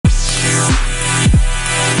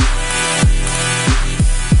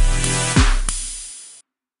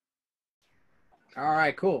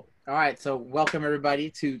right, cool. All right, so welcome everybody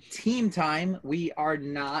to Team Time. We are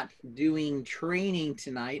not doing training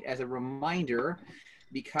tonight as a reminder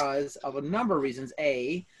because of a number of reasons.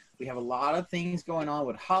 A, we have a lot of things going on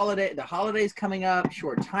with the holidays coming up,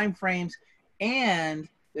 short time frames, and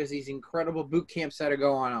there's these incredible boot camps that are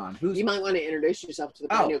going on. You might want to introduce yourself to the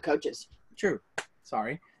brand new coaches. True.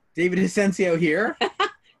 Sorry. David Asensio here.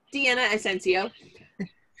 Deanna Asensio.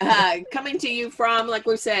 Coming to you from, like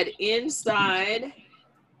we said, inside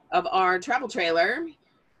of our travel trailer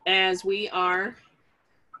as we are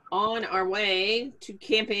on our way to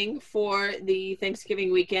camping for the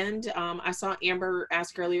Thanksgiving weekend. I saw Amber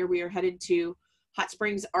ask earlier, we are headed to Hot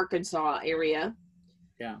Springs, Arkansas area.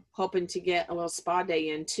 Yeah. Hoping to get a little spa day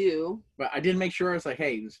in too. But I did make sure it's like,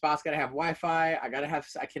 hey, the spot's got to have Wi-Fi.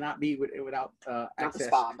 I cannot be without not access. the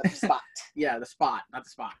spa, but the spot. Yeah, the spot, not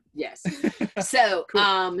the spot. Yes. So,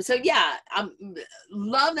 Cool. So yeah,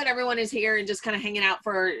 love that everyone is here and just kind of hanging out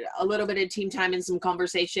for a little bit of team time and some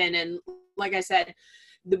conversation. And like I said,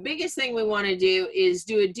 the biggest thing we want to do is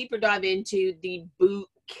do a deeper dive into the boot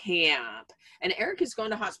camp. And Eric is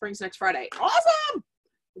going to Hot Springs next Friday. Awesome.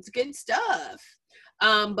 It's good stuff.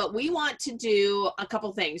 But we want to do a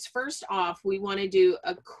couple things. First off, we want to do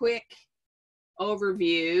a quick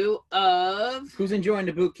overview of who's enjoying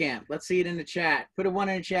the boot camp. Let's see it in the chat. Put a 1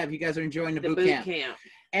 in the chat if you guys are enjoying the boot camp.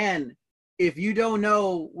 And if you don't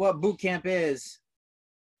know what boot camp is,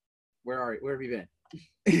 where have you been?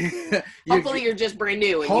 Hopefully you're just brand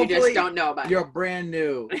new and you just don't know about it. You're brand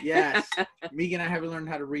new. Yes. Megan, I haven't learned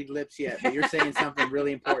how to read lips yet, but you're saying something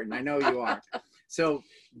really important. I know you are. So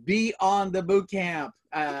be on the boot camp.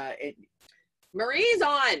 Marie's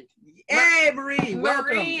on. Hey, Marie.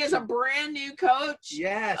 Welcome. Marie is a brand new coach.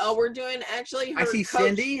 Yes. Oh, we're doing actually. I see coach.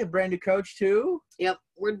 Cindy, a brand new coach too. Yep.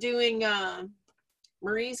 We're doing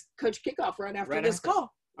Marie's coach kickoff right after this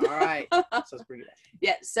call. All right. So let's bring it up.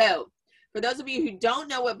 Yeah. So for those of you who don't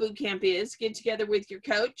know what boot camp is, get together with your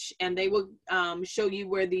coach and they will show you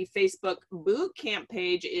where the Facebook boot camp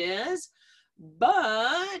page is.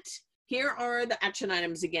 But here are the action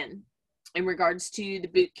items again in regards to the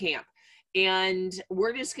boot camp. And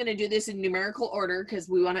we're just going to do this in numerical order because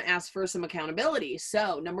we want to ask for some accountability.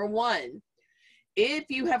 So number 1, if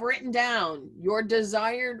you have written down your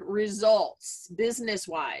desired results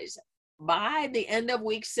business-wise by the end of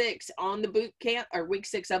week 6 on the boot camp or week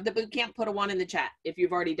 6 of the boot camp, put a 1 in the chat if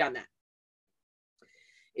you've already done that.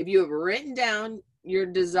 If you have written down your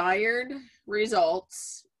desired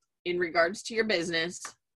results in regards to your business,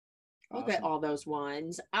 look at all those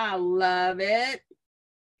ones. I love it.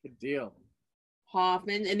 Good deal.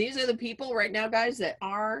 Hoffman. And these are the people right now, guys, that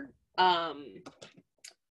our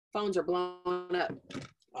phones are blowing up.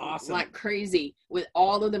 Awesome. Like crazy with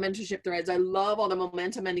all of the mentorship threads. I love all the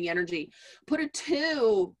momentum and the energy. Put a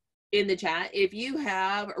 2 in the chat if you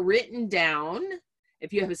have written down,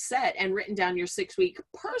 if you have set and written down your 6-week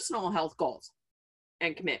personal health goals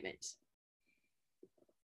and commitments.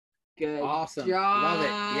 Good. Awesome. Job. Love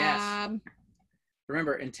it. Yes.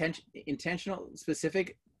 Remember, intentional,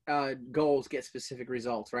 specific goals get specific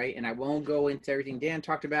results, right? And I won't go into everything Dan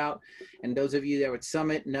talked about. And those of you that were at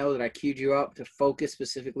Summit know that I queued you up to focus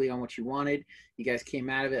specifically on what you wanted. You guys came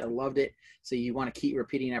out of it. I loved it. So you want to keep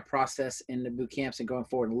repeating that process in the boot camps and going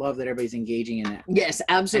forward. And love that everybody's engaging in that. Yes,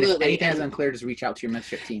 absolutely. And if anything is unclear, just reach out to your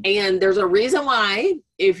mentorship team. And there's a reason why,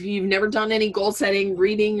 if you've never done any goal setting,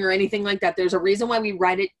 reading, or anything like that, there's a reason why we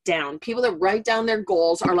write it down. People that write down their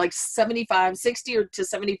goals are like 60 or to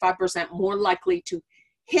 75% more likely to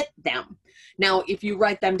hit them. Now, if you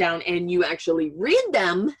write them down and you actually read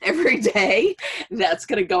them every day, that's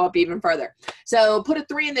going to go up even further. So put a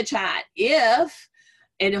 3 in the chat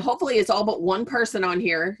and hopefully it's all but one person on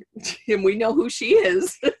here, and we know who she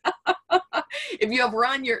is. If you have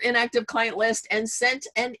run your inactive client list and sent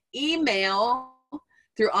an email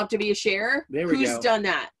through Optavia Share, who's done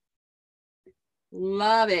that?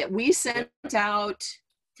 Love it. We sent out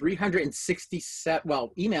 367,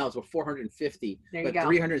 well, emails were 450, but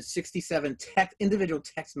 367 individual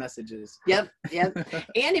text messages. Yep. And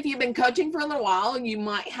if you've been coaching for a little while, you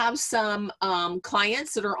might have some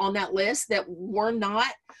clients that are on that list that were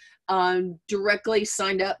not directly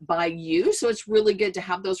signed up by you. So it's really good to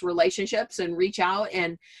have those relationships and reach out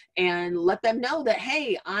and let them know that,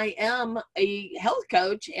 hey, I am a health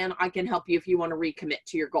coach and I can help you if you want to recommit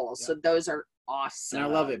to your goals. Yep. So those are awesome. And I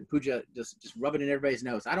love it. Pooja, just rub it in everybody's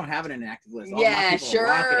nose. I don't have an inactive list. Yeah, sure.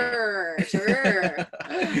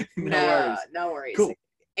 No worries. Cool.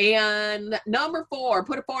 And number 4,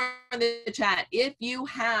 put a 4 in the chat. If you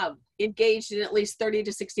have engaged in at least 30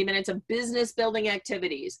 to 60 minutes of business building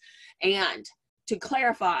activities, and to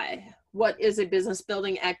clarify, what is a business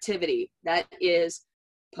building activity? That is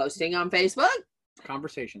posting on Facebook,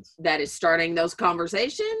 Conversations. that is starting those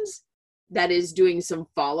conversations, that is doing some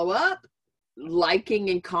follow-up, liking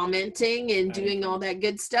and commenting and Adding doing all friends. that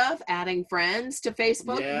good stuff, adding friends to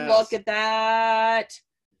Facebook. Yes. Look at that.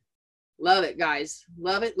 Love it, guys.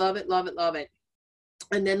 Love it, love it, love it, love it.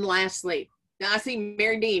 And then lastly, now I see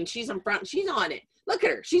Mary Dean. She's on front. She's on it. Look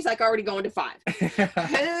at her. She's like already going to 5.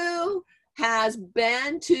 Who has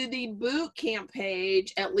been to the boot camp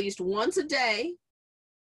page at least once a day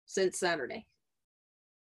since Saturday?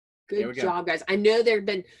 Good job, guys. I know there have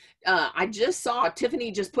been, I just saw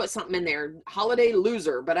Tiffany just put something in there, holiday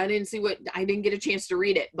loser, but I didn't get a chance to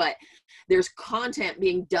read it. But there's content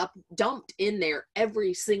being dumped in there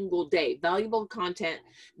every single day. Valuable content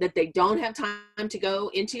that they don't have time to go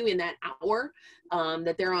into in that hour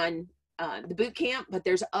that they're on the boot camp, but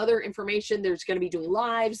there's other information. There's going to be doing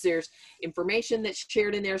lives. There's information that's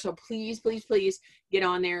shared in there. So please, please, please get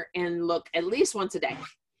on there and look at least once a day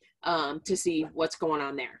to see what's going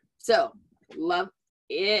on there. So love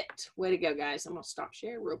it. Way to go, guys. I'm going to stop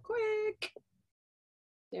share real quick.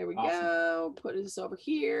 There we go. Put this over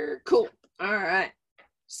here. Cool. All right.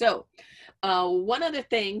 So one other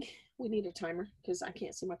thing, we need a timer because I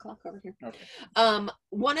can't see my clock over here. Okay.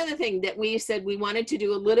 One other thing that we said we wanted to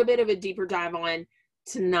do a little bit of a deeper dive on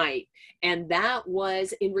tonight, and that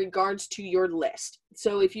was in regards to your list.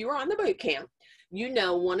 So if you were on the boot camp, you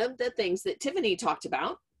know, one of the things that Tiffany talked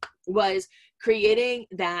about was creating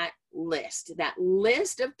that list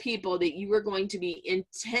of people that you were going to be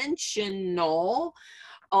intentional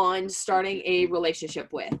on starting a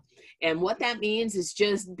relationship with. And what that means is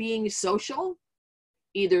just being social,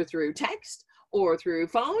 either through text or through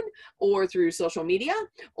phone or through social media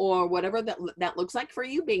or whatever that looks like for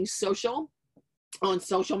you, being social on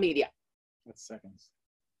social media. That's seconds.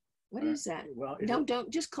 What is that? Well, No, don't,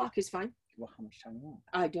 just clock is fine. Well, how much time you want?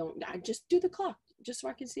 I just do the clock just so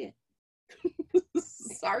I can see it.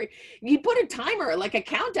 Sorry. You put a timer, like a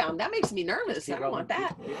countdown. That makes me nervous. I don't want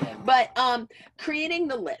that. But creating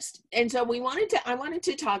the list. And so I wanted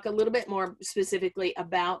to talk a little bit more specifically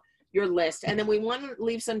about your list. And then we want to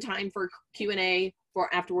leave some time for Q&A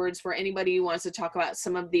for afterwards for anybody who wants to talk about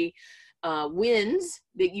some of the wins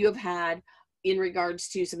that you have had in regards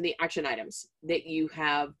to some of the action items that you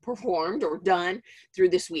have performed or done through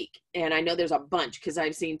this week. And I know there's a bunch because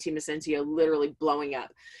I've seen Team Ascensio literally blowing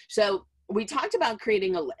up. So we talked about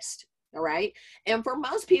creating a list, all right? And for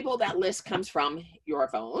most people, that list comes from your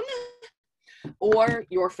phone or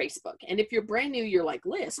your Facebook. And if you're brand new, you're like,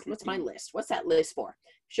 list, what's my list? What's that list for?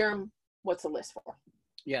 Sherm, what's the list for?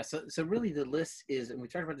 Yeah, so really the list is, and we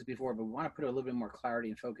talked about this before, but we want to put a little bit more clarity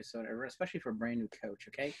and focus on it, especially for a brand new coach,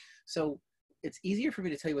 okay? So it's easier for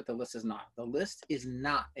me to tell you what the list is not. The list is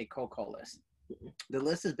not a cold call list. The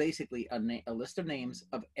list is basically a list of names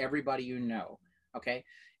of everybody you know, okay?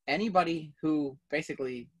 Anybody who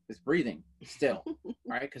basically is breathing still,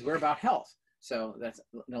 right? Because we're about health. So that's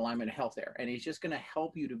an alignment of health there. And it's just going to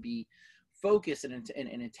help you to be focused and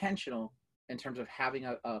intentional in terms of having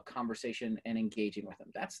a conversation and engaging with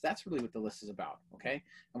them. That's really what the list is about, okay?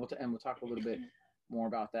 And we'll talk a little bit more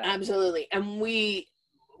about that. Absolutely. And we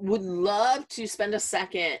would love to spend a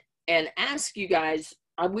second and ask you guys,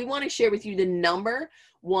 we want to share with you the number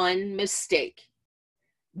one mistake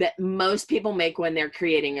that most people make when they're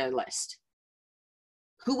creating a list.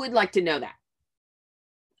 Who would like to know that?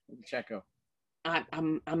 Checo.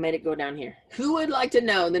 I made it go down here. Who would like to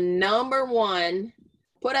know the number one?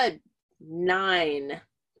 Put a 9.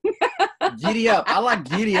 Giddy up. I like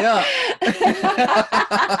giddy up.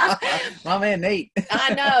 My man, Nate.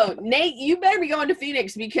 I know. Nate, you better be going to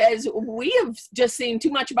Phoenix because we have just seen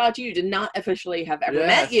too much about you to not officially have ever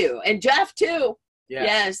met you. And Jeff, too.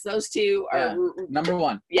 Yes, those two are number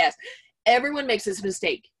one. Yes. Everyone makes this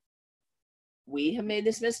mistake. We have made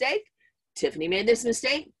this mistake. Tiffany made this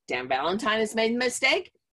mistake. Dan Valentine has made a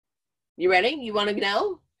mistake. You ready? You want to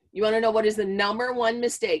know? You want to know what is the number one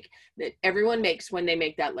mistake that everyone makes when they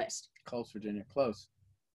make that list? Close, Virginia. Close.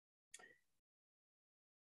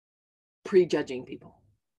 Prejudging people.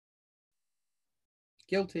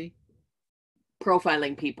 Guilty.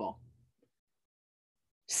 Profiling people.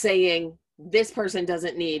 Saying this person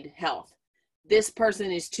doesn't need health. This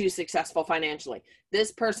person is too successful financially.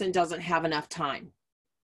 This person doesn't have enough time.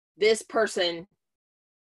 This person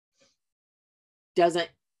doesn't,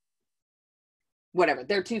 whatever.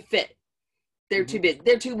 They're too fit. They're too big.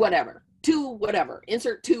 They're too whatever.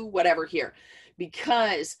 Insert too whatever here.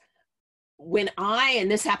 Because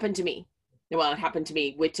and this happened to me. Well, it happened to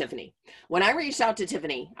me with Tiffany. When I reached out to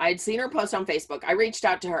Tiffany, I had seen her post on Facebook. I reached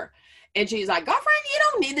out to her and she's like, girlfriend, you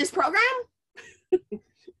don't need this program.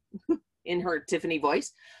 In her Tiffany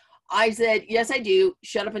voice. I said, yes, I do.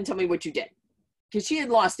 Shut up and tell me what you did. Because she had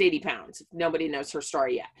lost 80 pounds. Nobody knows her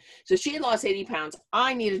story yet. So she had lost 80 pounds.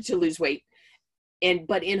 I needed to lose weight.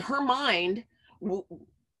 But in her mind,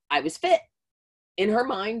 I was fit. In her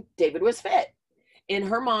mind, David was fit. In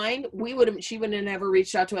her mind, she would have never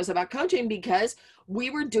reached out to us about coaching because we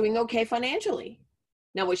were doing okay financially.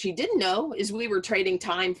 Now, what she didn't know is we were trading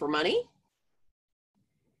time for money.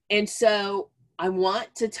 And so I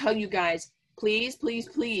want to tell you guys, please, please,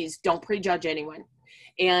 please don't prejudge anyone.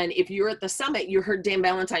 And if you're at the summit, you heard Dan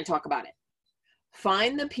Valentine talk about it.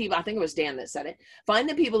 Find the people, I think it was Dan that said it, find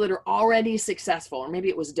the people that are already successful, or maybe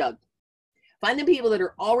it was Doug. Find the people that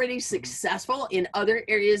are already successful in other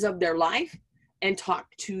areas of their life and talk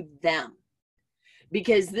to them.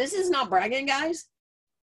 Because this is not bragging, guys,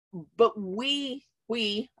 but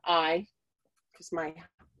I, because my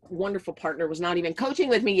wonderful partner was not even coaching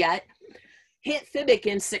with me yet, hit FIBIC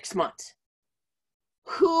in 6 months.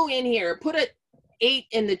 Who in here put a 8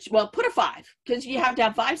 in the, well, put a 5, because you have to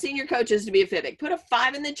have 5 senior coaches to be a FIBIC. Put a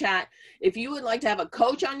 5 in the chat if you would like to have a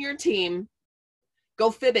coach on your team.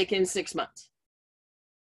 Go FIBIC in 6 months.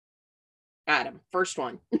 Adam, first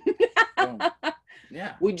one. Oh,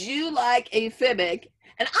 yeah. Would you like a FIBIC?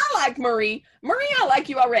 And I like Marie. Marie, I like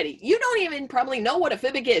you already. You don't even probably know what a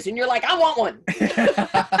FIBIC is, and you're like, I want one.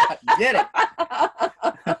 Get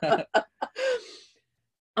it.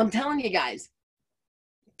 I'm telling you guys,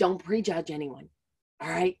 don't prejudge anyone. All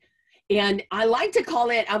right. And I like to call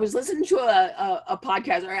it, I was listening to a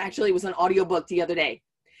podcast, or actually it was an audiobook the other day.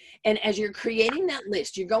 And as you're creating that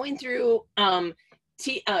list, you're going through,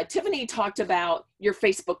 Tiffany talked about your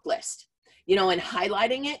Facebook list, you know, and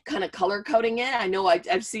highlighting it, kind of color coding it. I know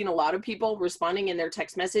I've seen a lot of people responding in their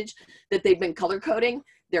text message that they've been color coding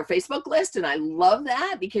their Facebook list. And I love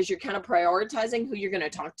that because you're kind of prioritizing who you're going to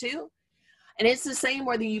talk to. And it's the same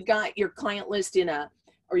whether you've got your client list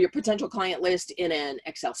or your potential client list in an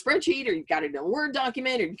Excel spreadsheet, or you've got it in a Word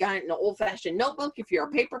document, or you've got it in an old-fashioned notebook if you're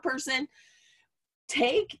a paper person.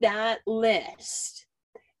 Take that list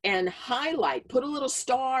and highlight, put a little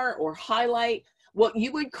star or highlight what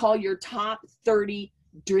you would call your top 30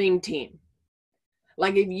 dream team.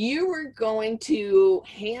 Like if you were going to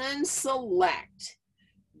hand select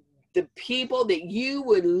the people that you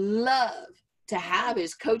would love to have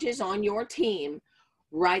as coaches on your team,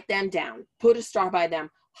 write them down, put a star by them,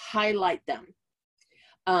 highlight them.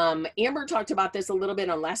 Amber talked about this a little bit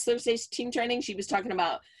on last Thursday's team training. She was talking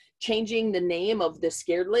about changing the name of the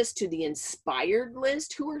scared list to the inspired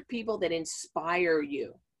list. Who are people that inspire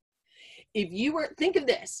you? If you were, think of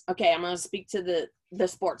this. Okay, I'm going to speak to the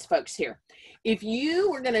sports folks here. If you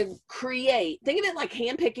were going to think of it like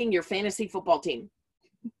handpicking your fantasy football team.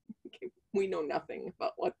 We know nothing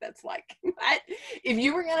about what that's like. But if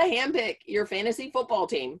you were going to handpick your fantasy football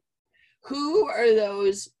team, who are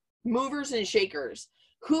those movers and shakers?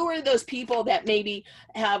 Who are those people that maybe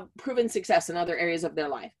have proven success in other areas of their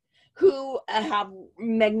life? Who have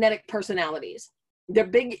magnetic personalities? They're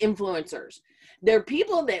big influencers. They're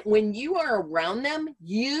people that when you are around them,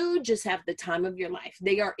 you just have the time of your life.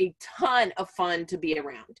 They are a ton of fun to be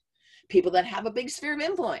around. People that have a big sphere of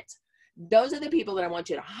influence. Those are the people that I want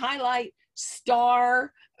you to highlight,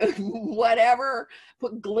 star, whatever,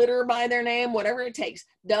 put glitter by their name, whatever it takes.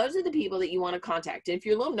 Those are the people that you want to contact. And if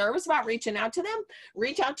you're a little nervous about reaching out to them,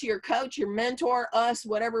 reach out to your coach, your mentor, us,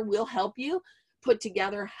 whatever will help you put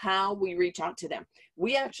together how we reach out to them.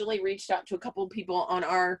 We actually reached out to a couple of people on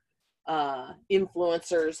our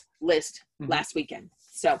influencers list last weekend.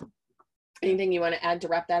 So anything you want to add to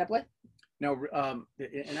wrap that up with? No,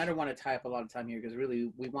 and I don't want to tie up a lot of time here because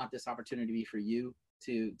really we want this opportunity to be for you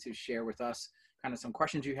to share with us kind of some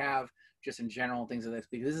questions you have, just in general, things of this,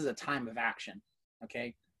 because this is a time of action,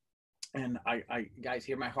 okay? And I guys,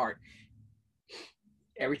 hear my heart.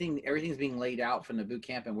 Everything's being laid out from the boot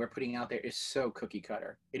camp, and we're putting out there is so cookie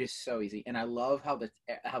cutter. It is so easy, and I love how the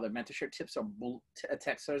mentorship tips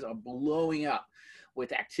texters are blowing up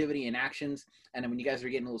with activity and actions. And then when you guys are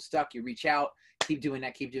getting a little stuck, you reach out, keep doing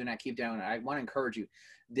that, keep doing that, keep doing that. I want to encourage you.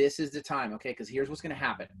 This is the time, okay? Because here's what's going to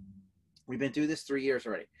happen. We've been through this 3 years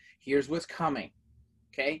already. Here's what's coming,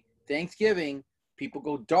 okay? Thanksgiving, people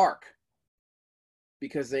go dark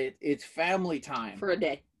because it's family time. For a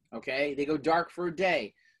day. Okay, they go dark for a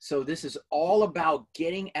day. So this is all about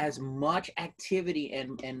getting as much activity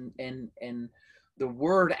and the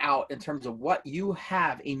word out in terms of what you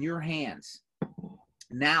have in your hands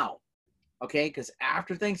now. Okay, because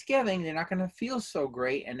after Thanksgiving, they're not going to feel so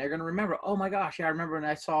great, and they're going to remember. Oh my gosh, yeah, I remember when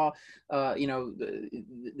I saw,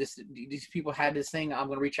 these people had this thing. I'm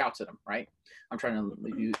going to reach out to them, right? I'm trying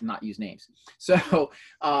to not use names. So,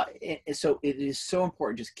 so it is so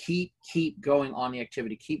important. Just keep going on the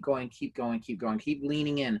activity. Keep going. Keep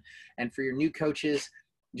leaning in. And for your new coaches,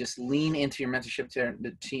 just lean into your mentorship to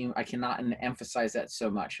the team. I cannot emphasize that so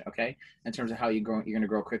much. Okay, in terms of how you're going to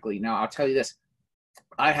grow quickly. Now, I'll tell you this.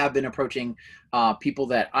 I have been approaching people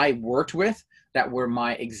that I worked with that were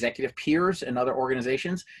my executive peers in other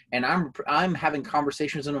organizations, and I'm having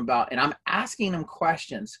conversations with them about, and I'm asking them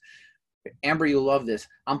questions. Amber, you'll love this.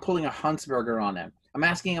 I'm pulling a Huntsberger on them. I'm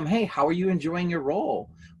asking them, hey, how are you enjoying your role?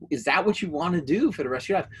 Is that what you want to do for the rest of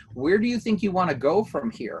your life? Where do you think you want to go from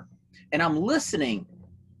here? And I'm listening,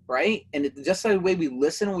 right? And just the way we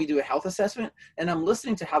listen when we do a health assessment, and I'm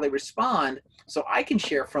listening to how they respond so I can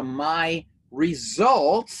share from my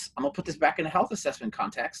results. I'm gonna put this back in a health assessment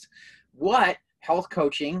context. What health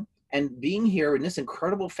coaching and being here in this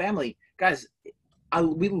incredible family, guys,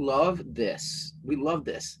 we love this. We love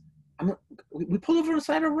this. We pull over on the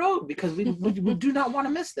side of the road because we do not want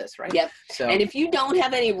to miss this, right? Yep. So, and if you don't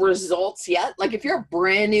have any results yet, like if you're a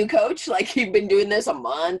brand new coach, like you've been doing this a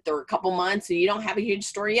month or a couple months and you don't have a huge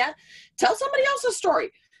story yet, tell somebody else's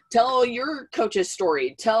story. Tell your coach's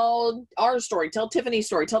story. Tell our story. Tell Tiffany's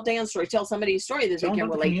story. Tell Dan's story. Tell somebody's story that they can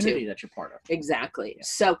relate to. Community that you're part of. Exactly. Yeah.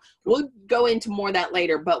 So we'll go into more of that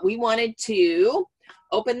later, but we wanted to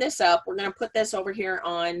open this up. We're going to put this over here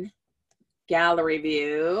on gallery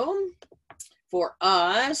view for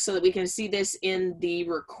us so that we can see this in the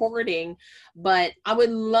recording. But I would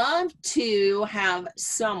love to have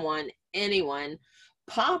anyone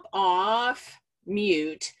pop off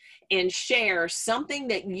mute and share something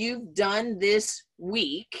that you've done this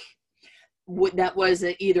week that was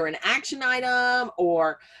either an action item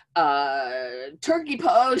or a turkey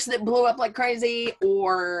post that blew up like crazy,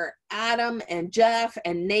 or Adam and Jeff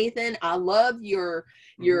and Nathan. I love your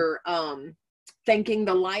thanking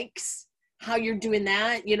the likes, how you're doing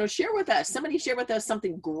that. Share with us. Somebody share with us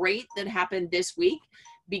something great that happened this week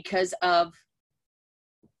because of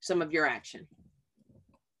some of your action.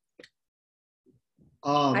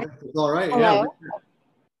 All right. Hello. Yeah.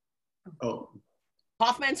 Oh.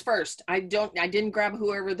 Hoffman's first. I didn't grab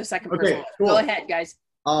whoever the second person was. Cool. Go ahead, guys.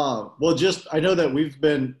 Well, I know that we've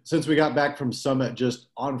been, since we got back from Summit, just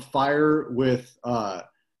on fire with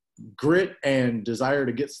grit and desire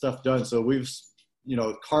to get stuff done. So we've,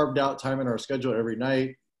 carved out time in our schedule every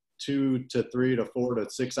night, 2 to 3 to 4 to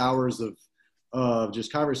 6 hours of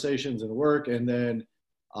just conversations and work. And then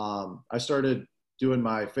I started doing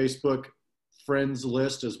my Facebook friends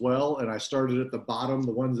list as well, and I started at the bottom,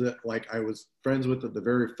 the ones that I was friends with at the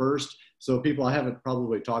very first, so people I haven't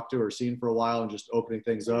probably talked to or seen for a while, and just opening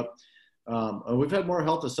things up. And we've had more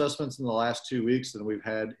health assessments in the last 2 weeks than we've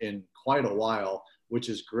had in quite a while, which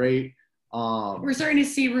is great. We're starting to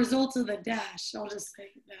see results of the dash. I'll just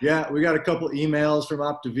say that. Yeah, we got a couple emails from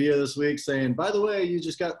Optavia this week saying, by the way, you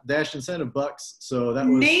just got dash incentive bucks. So that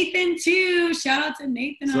was Nathan too. Shout out to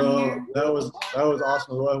Nathan on here. That was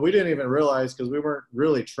awesome. We didn't even realize, because we weren't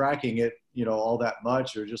really tracking it, all that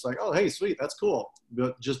much. We were just like, oh, hey, sweet, that's cool.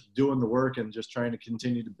 But just doing the work and just trying to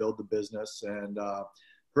continue to build the business, and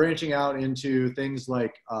branching out into things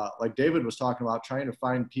like David was talking about, trying to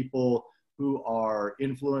find people who are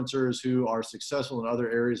influencers, who are successful in other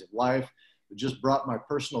areas of life. I just brought my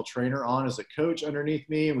personal trainer on as a coach underneath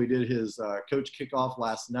me, and we did his coach kickoff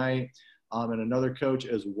last night, and another coach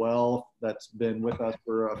as well that's been with us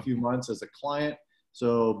for a few months as a client.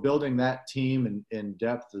 So building that team in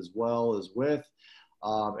depth as well as with.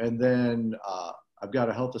 And then I've got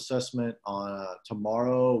a health assessment on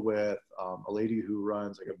tomorrow with a lady who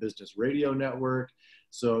runs a business radio network.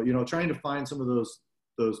 So, trying to find some of those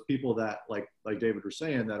people that, like David was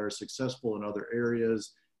saying, that are successful in other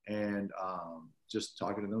areas, and just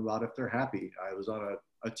talking to them about if they're happy. I was on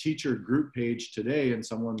a teacher group page today, and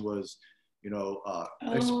someone was,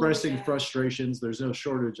 expressing frustrations. There's no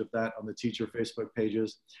shortage of that on the teacher Facebook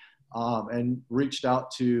pages, and reached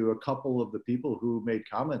out to a couple of the people who made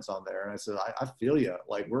comments on there. And I said, I feel you.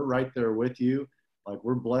 We're right there with you.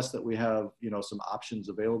 We're blessed that we have, some options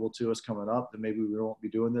available to us coming up, and maybe we won't be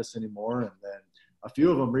doing this anymore. And then a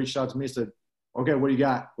few of them reached out to me and said, okay, what do you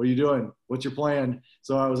got? What are you doing? What's your plan?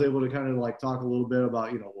 So I was able to kind of talk a little bit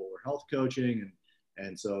about, we're health coaching.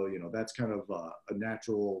 And so, that's kind of a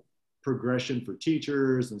natural progression for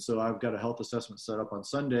teachers. And so I've got a health assessment set up on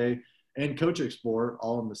Sunday, and Coach Explore,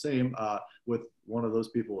 all in the same, with one of those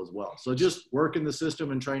people as well. So just working the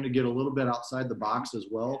system and trying to get a little bit outside the box as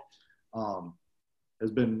well.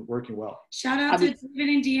 has been working well. Shout out to David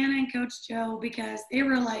and Deanna and Coach Joe, because they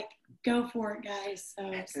were like, go for it, guys.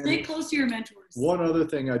 So stay close to your mentors. One other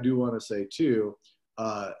thing I do want to say too,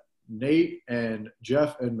 Nate and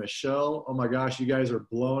Jeff and Michelle, oh my gosh, you guys are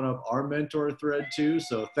blowing up our mentor thread too.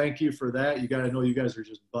 So thank you for that. You got to know you guys are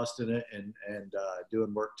just busting it and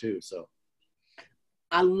doing work too. So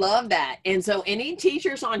I love that. And so any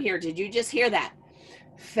teachers on here, did you just hear that?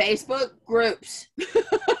 Facebook groups,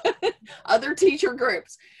 other teacher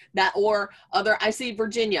groups that, or other, I see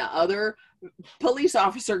Virginia, other police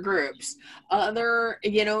officer groups, other,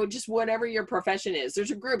 you know, just whatever your profession is.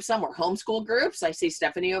 There's a group somewhere, homeschool groups. I see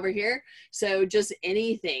Stephanie over here. So just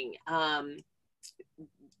anything,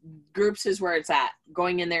 groups is where it's at,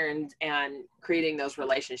 going in there and creating those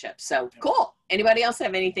relationships. So cool. Anybody else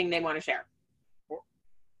have anything they want to share?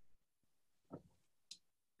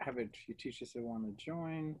 Have a few teachers that want to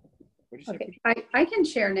join. Okay, I can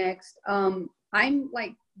share next. I'm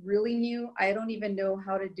like really new. I don't even know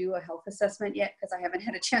how to do a health assessment yet because I haven't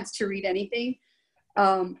had a chance to read anything.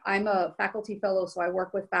 I'm a faculty fellow, so I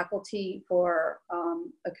work with faculty for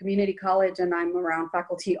a community college, and I'm around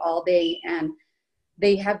faculty all day, and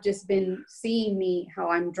they have just been seeing me how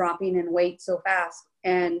I'm dropping in weight so fast.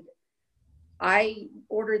 And I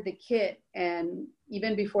ordered the kit, and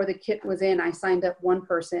even before the kit was in, I signed up one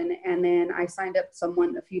person, and then I signed up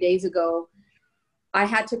someone a few days ago. I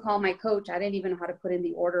had to call my coach. I didn't even know how to put in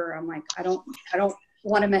the order. I'm like, I don't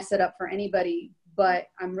want to mess it up for anybody, but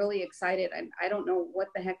I'm really excited. I don't know what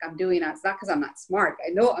the heck I'm doing. It's not because I'm not smart.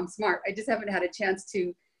 I know I'm smart. I just haven't had a chance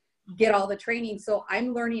to get all the training. So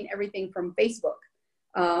I'm learning everything from Facebook.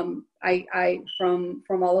 From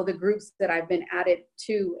all of the groups that I've been added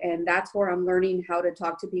to, and that's where I'm learning how to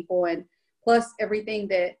talk to people, and plus everything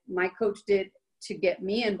that my coach did to get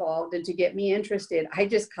me involved and to get me interested. I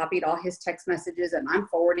just copied all his text messages and I'm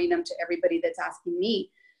forwarding them to everybody that's asking me,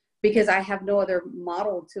 because I have no other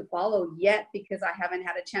model to follow yet, because I haven't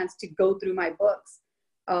had a chance to go through my books.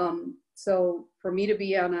 So for me to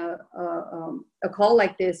be on a call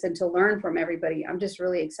like this and to learn from everybody, I'm just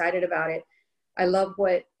really excited about it. I love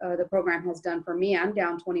what the program has done for me. I'm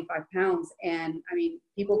down 25 pounds, and I mean,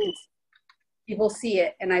 people see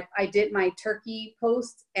it. And I did my turkey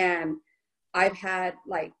post, and I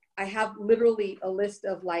have literally a list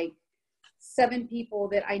of like 7 people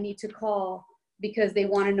that I need to call because they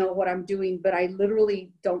want to know what I'm doing, but I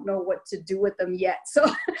literally don't know what to do with them yet. So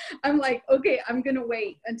I'm like, okay, I'm going to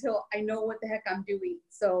wait until I know what the heck I'm doing.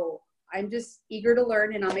 So I'm just eager to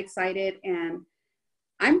learn, and I'm excited, and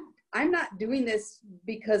I'm not doing this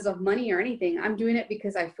because of money or anything. I'm doing it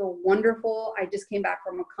because I feel wonderful. I just came back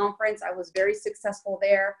from a conference. I was very successful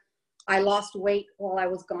there. I lost weight while I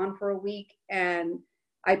was gone for a week, and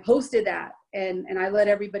I posted that, and I let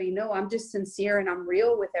everybody know I'm just sincere and I'm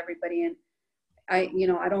real with everybody. And I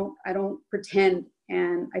don't pretend,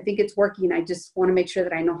 and I think it's working. I just want to make sure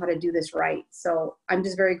that I know how to do this right. So I'm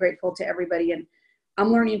just very grateful to everybody, and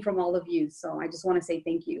I'm learning from all of you. So I just want to say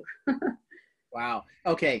thank you. Wow.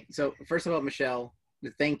 Okay. So first of all, Michelle,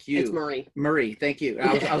 thank you. It's Marie. Marie, thank you.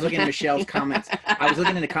 I was looking at Michelle's comments. I was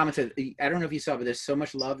looking in the comments. I don't know if you saw, but there's so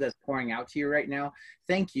much love that's pouring out to you right now.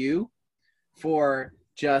 Thank you for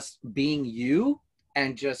just being you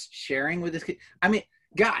and just sharing with this kid. I mean,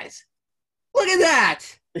 guys, look at that.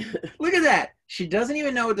 Look at that. She doesn't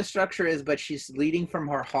even know what the structure is, but she's leading from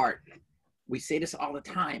her heart. We say this all the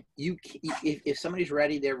time. If somebody's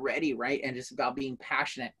ready, they're ready, right? And it's about being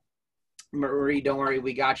passionate. Marie, don't worry,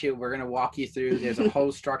 we got you. We're going to walk you through. There's a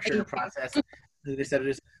whole structured process.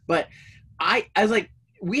 But I was like,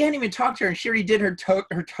 we hadn't even talked to her, and she already did her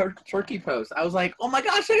turkey post. I was like, oh my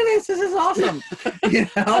gosh, look at this. This is awesome. You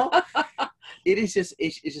know,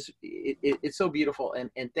 it's so beautiful.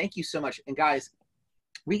 And thank you so much. And guys,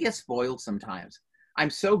 we get spoiled sometimes. I'm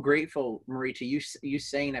so grateful, Marie, to you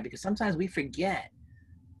saying that, because sometimes we forget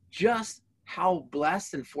just how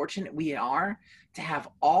blessed and fortunate we are to have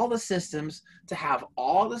all the systems, to have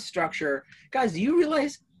all the structure. Guys, do you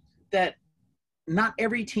realize that not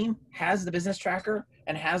every team has the business tracker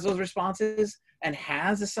and has those responses and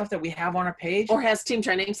has the stuff that we have on our page, or has team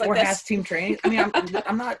trainings like this, or has team training? I mean,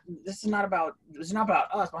 this is not about us,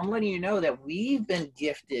 but I'm letting you know that we've been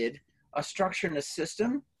gifted a structure and a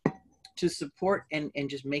system to support and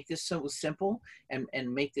just make this so simple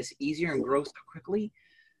and make this easier and grow so quickly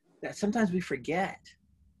that sometimes we forget,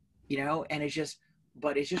 you know. And it's just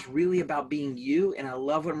really about being you. And I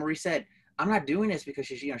love what Marie said. I'm not doing this because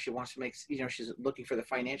she wants to make, she's looking for the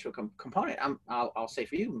financial component. I'll say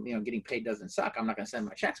for you, getting paid doesn't suck. I'm not going to send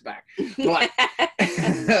my checks back, but,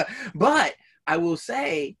 but I will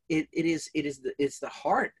say it's the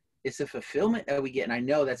heart. It's the fulfillment that we get. And I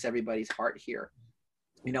know that's everybody's heart here.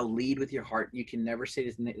 lead with your heart. You can never say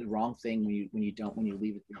the wrong thing when you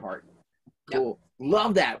lead with your heart. Cool. Yep.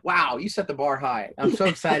 Love that. Wow, you set the bar high. I'm so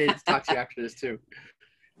excited to talk to you after this too.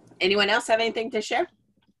 Anyone else have anything to share?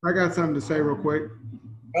 I got something to say real quick.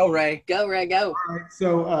 Go, Ray. Go, Ray, go. All right.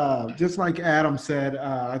 So just like Adam said,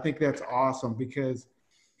 I think that's awesome because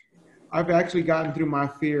I've actually gotten through my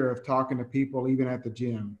fear of talking to people, even at the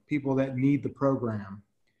gym, people that need the program.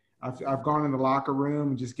 I've gone in the locker room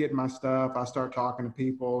and just getting my stuff. I start talking to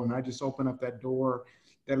people and I just open up that door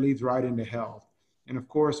that leads right into health. And of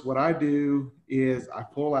course, what I do is I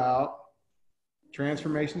pull out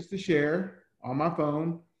Transformations to Share on my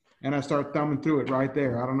phone and I start thumbing through it right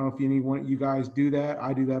there. I don't know if you guys do that.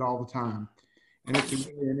 I do that all the time. And it's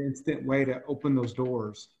an instant way to open those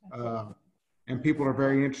doors. And people are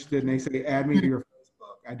very interested and they say, add me to your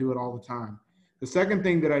Facebook. I do it all the time. The second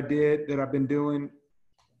thing that I've been doing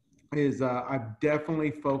is I'm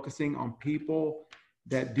definitely focusing on people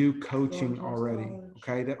that do coaching already,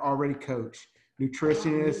 okay, that already coach,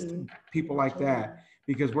 nutritionists, people like that,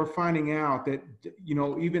 because we're finding out that,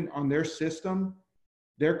 even on their system,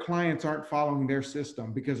 their clients aren't following their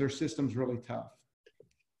system because their system's really tough.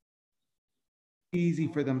 Easy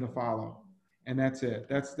for them to follow. And that's it.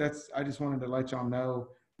 That's, I just wanted to let y'all know,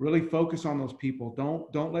 really focus on those people.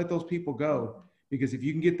 Don't let those people go, because if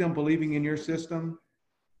you can get them believing in your system,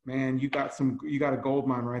 man, you got a gold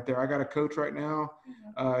mine right there. I got a coach right now.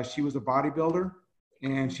 She was a bodybuilder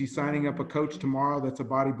and she's signing up a coach tomorrow that's a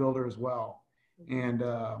bodybuilder as well. And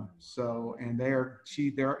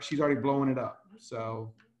she's already blowing it up.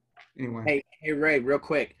 So anyway. Hey Ray, real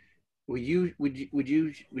quick. Would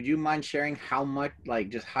you mind sharing how much, like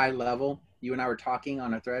just high level, you and I were talking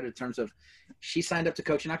on a thread in terms of she signed up to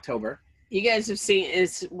coach in October. You guys have seen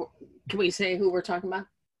can we say who we're talking about?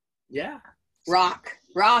 Yeah. Rock.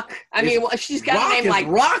 I mean, she's got Rock a name like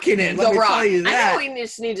rocking it. Let me tell you that. I know we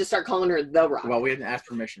just need to start calling her The Rock. Well, we didn't ask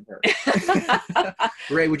permission for her.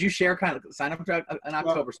 Ray, would you share kind of sign up in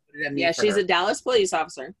October? Yeah, she's a Dallas police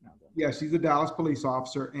officer. Yeah, she's a Dallas police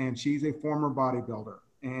officer and she's a former bodybuilder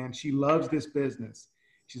and she loves this business.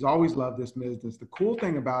 She's always loved this business. The cool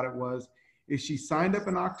thing about it is she signed up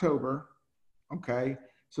in October. Okay.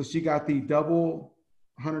 So she got the double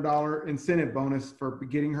 $100 incentive bonus for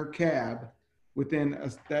getting her cab within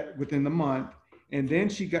the month, and then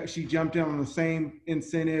she jumped in on the same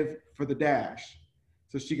incentive for the dash.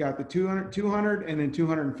 So she got the 200 and then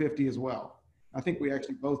 250 as well. I think we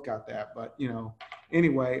actually both got that, but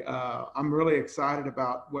anyway, I'm really excited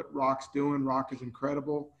about what Rock's doing. Rock is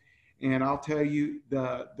incredible, and I'll tell you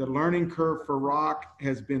the learning curve for Rock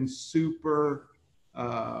has been super.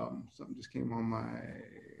 Something just came on my.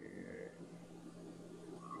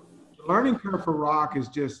 The learning curve for Rock is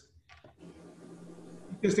just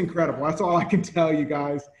incredible. That's all I can tell you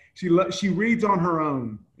guys. She reads on her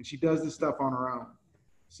own and she does this stuff on her own.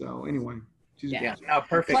 So anyway,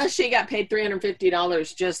 perfect. Plus she got paid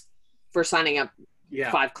 $350 just for signing up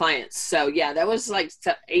 5 clients. So yeah, that was like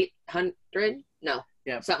 800. No,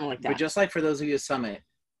 something like that. But just like for those of you at Summit,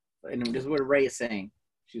 and this is what Ray is saying,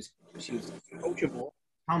 she was coachable,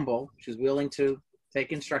 humble. She's willing to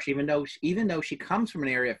take instruction, even though she comes from an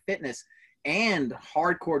area of fitness and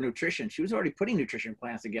hardcore nutrition. She was already putting nutrition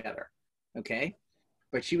plans together, okay?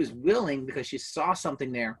 But she was willing because she saw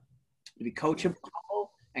something there to be coachable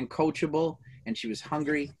and coachable, and she was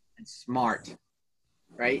hungry and smart,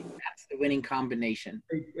 right? That's the winning combination.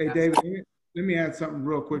 Hey David, let me add something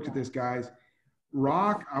real quick to this, guys.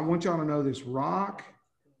 Rock, I want y'all to know this. Rock,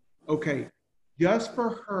 okay, just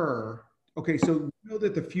for her, okay, so you know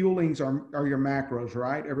that the fuelings are your macros,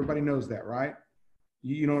 right? Everybody knows that, right?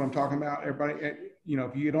 You know what I'm talking about? Everybody,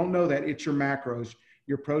 if you don't know that, it's your macros,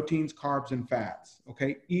 your proteins, carbs, and fats.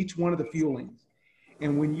 Okay, each one of the fuelings.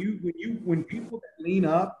 And when people that lean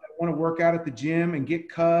up, that want to work out at the gym and get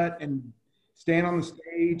cut and stand on the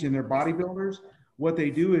stage and they're bodybuilders, what they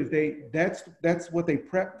do is that's what they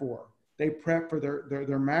prep for. They prep for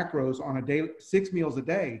their macros on a daily, 6 meals a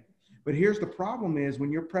day. But here's the problem is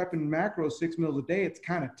when you're prepping macros 6 meals a day, it's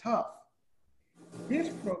kind of tough. This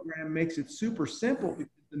program makes it super simple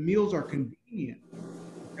because the meals are convenient,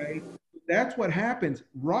 okay? That's what happens.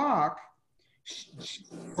 Rock,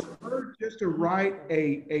 for her just to write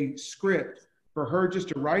a script, for her just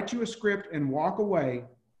to write you a script and walk away,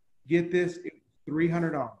 get this, it's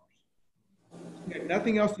 $300. She had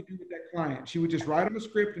nothing else to do with that client. She would just write them a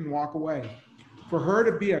script and walk away. For her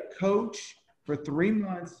to be a coach for 3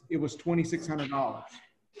 months, it was $2,600.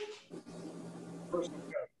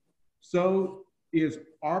 So is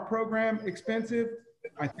our program expensive?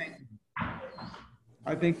 I think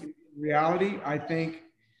in reality, I think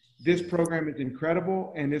this program is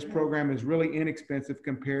incredible, and this program is really inexpensive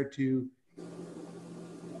compared to a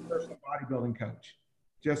personal bodybuilding coach.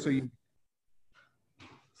 Just so you,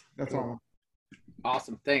 that's all.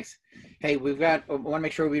 Awesome. Thanks. Hey, I want to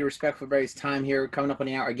make sure we respect everybody's time here. Coming up on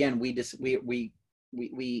the hour again. We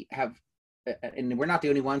have, and we're not the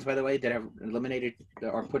only ones, by the way, that have eliminated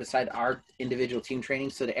or put aside our individual team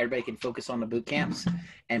training so that everybody can focus on the boot camps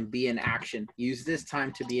and be in action. Use this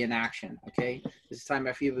time to be in action. Okay. This is time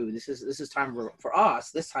FUBU. This is time for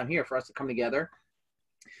us. This time here for us to come together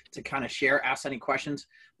to kind of share, ask any questions.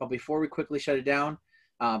 But before we quickly shut it down,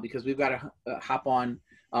 because we've got to hop on.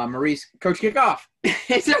 Maurice, Coach Kickoff.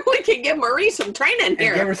 So we can give Maurice some training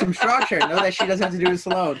here. And give her some structure. Know that she doesn't have to do this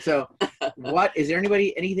alone. So what, is there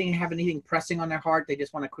anything pressing on their heart they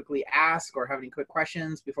just want to quickly ask or have any quick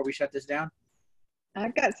questions before we shut this down?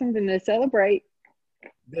 I've got something to celebrate.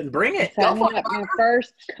 Then bring it. Go for it, my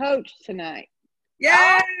first coach tonight.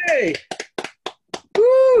 Yay!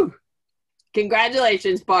 Woo!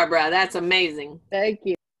 Congratulations, Barbara. That's amazing. Thank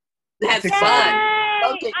you. That's Yay! fun.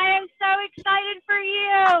 Okay. I am so excited for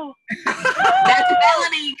you. That's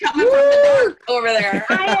Melanie coming from the dark over there.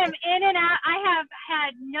 I am in and out. I have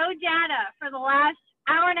had no data for the last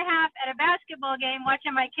hour and a half at a basketball game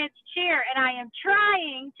watching my kids cheer, and I am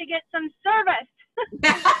trying to get some service.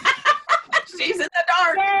 She's in the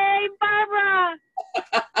dark. Yay, Barbara.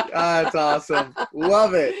 That's awesome.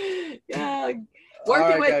 Love it. Yeah.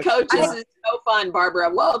 Working with coaches is so fun, Barbara.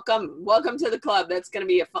 Welcome to the club. That's going to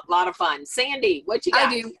be a lot of fun. Sandy, what you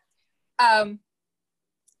got? I do.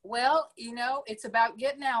 Well, it's about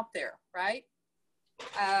getting out there, right?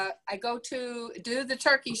 I go to do the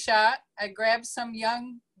turkey shot. I grabbed some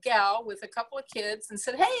young gal with a couple of kids and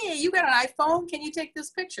said, hey, you got an iPhone? Can you take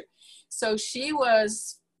this picture? So she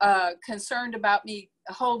was concerned about me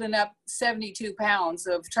holding up 72 pounds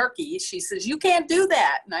of turkey. She says, you can't do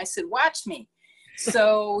that. And I said, watch me.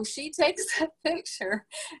 So she takes that picture,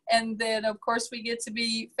 and then of course we get to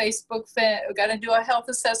be Facebook fan. We got to do a health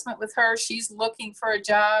assessment with her. She's looking for a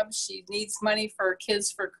job. She needs money for her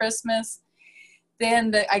kids for Christmas.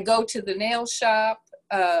 Then I go to the nail shop.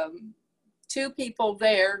 2 people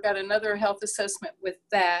there, got another health assessment with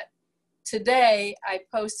that. Today I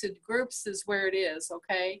posted groups is where it is,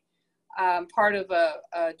 okay? I'm part of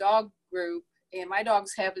a dog group, and my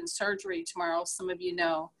dog's having surgery tomorrow, some of you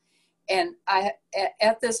know. And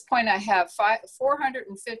at this point, I have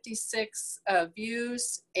 456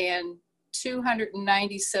 views and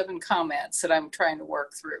 297 comments that I'm trying to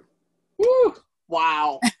work through. Woo.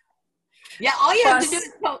 Wow. Yeah, all you have to do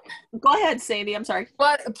is go ahead, Sandy. I'm sorry.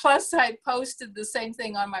 But plus, I posted the same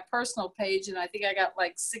thing on my personal page, and I think I got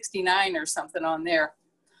like 69 or something on there.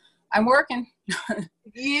 I'm working.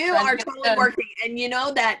 You are totally working. And you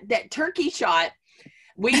know that turkey shot,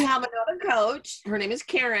 we have another coach. Her name is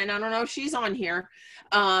Karen. I don't know if she's on here.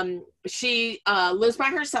 She lives by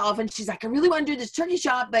herself, and she's like, I really want to do this turkey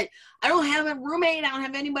shot, but I don't have a roommate. I don't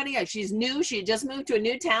have anybody. She's new. She had just moved to a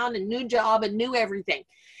new town, a new job, and new everything.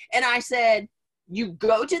 And I said, you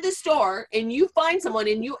go to the store and you find someone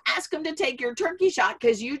and you ask them to take your turkey shot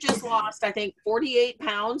because you just lost, I think, 48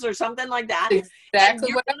 pounds or something like that. Exactly.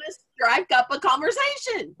 You're going to strike up a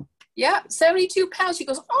conversation. Yeah, 72 pounds. She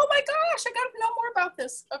goes, oh my gosh, I got to know more about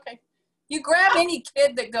this. Okay. You grab any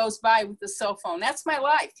kid that goes by with a cell phone. That's my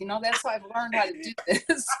life. That's how I've learned how to do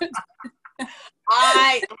this.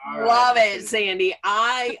 I love it, Sandy.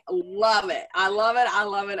 I love it. I love it. I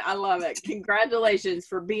love it. I love it. Congratulations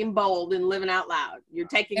for being bold and living out loud. You're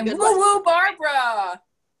taking and good woo-woo, Barbara.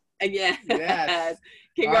 And yeah. Yes.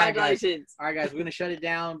 Congratulations. All right, guys. We're going to shut it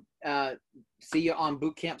down. See you on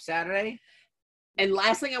boot camp Saturday. And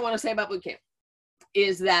last thing I want to say about boot camp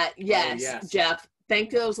is that, yes, Jeff, thank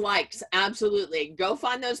those likes. Absolutely. Go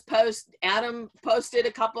find those posts. Adam posted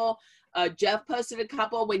a couple. Jeff posted a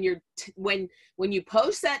couple. When you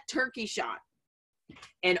post that turkey shot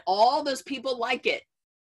and all those people like it,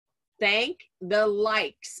 thank the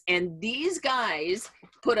likes. And these guys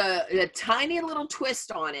put a tiny little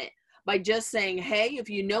twist on it by just saying, hey, if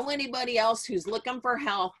you know anybody else who's looking for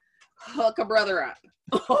help, hook a brother up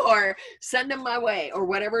or send them my way or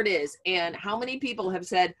whatever it is. And how many people have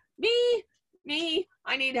said, me,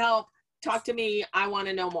 I need help. Talk to me. I want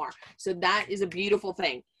to know more. So that is a beautiful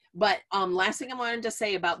thing. But last thing I wanted to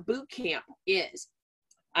say about boot camp is,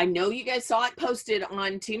 I know you guys saw it posted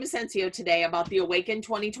on Team Ascensio today about the Awaken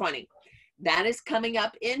 2020. That is coming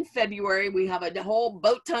up in February. We have a whole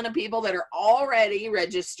boat ton of people that are already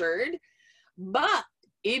registered. But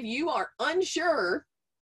if you are unsure,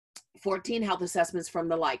 14 health assessments from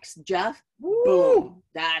the likes. Jeff, Woo! Boom.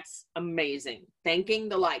 That's amazing. Thanking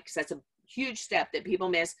the likes. That's a huge step that people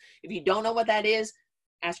miss. If you don't know what that is,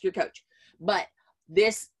 ask your coach. But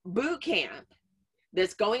this boot camp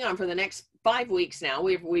that's going on for the next 5 weeks now,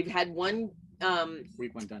 we've had week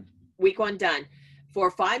one done for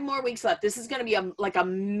 5 more weeks left. This is going to be like a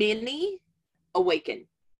mini Awaken.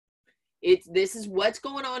 This is what's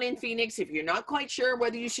going on in Phoenix. If you're not quite sure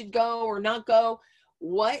whether you should go or not go,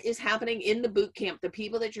 what is happening in the boot camp, the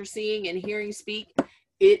people that you're seeing and hearing speak,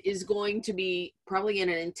 it is going to be probably an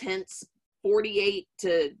intense 48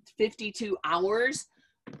 to 52 hours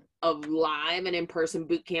of live and in-person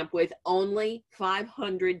boot camp with only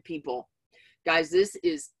 500 people. Guys, this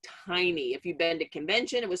is tiny. If you've been to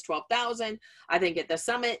convention, it was 12,000. I think at the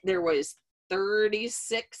summit, there was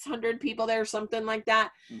 3,600 people there, something like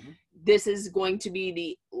that. Mm-hmm. This is going to be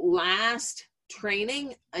the last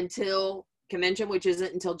training until convention, which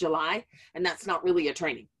isn't until July, and that's not really a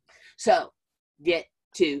training. So get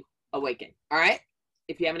to Awaken. All right.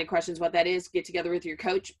 If you have any questions what that is, get together with your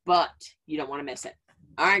coach, but you don't want to miss it.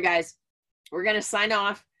 All right, guys, we're going to sign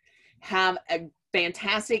off. Have a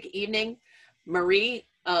fantastic evening. Marie,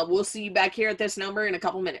 we'll see you back here at this number in a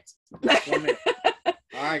couple minutes. 1 minute.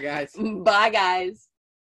 All right, guys. Bye, guys.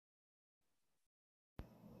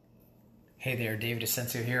 Hey there, David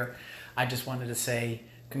Asensio here. I just wanted to say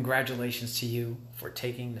congratulations to you for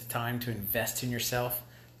taking the time to invest in yourself.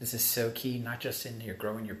 This is so key, not just in your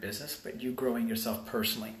growing your business, but you growing yourself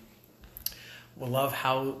personally. We love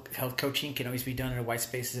how health coaching can always be done in a white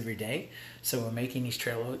spaces every day. So we're making these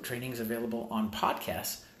trainings available on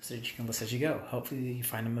podcasts so that you can listen as you go. Hopefully you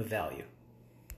find them of value.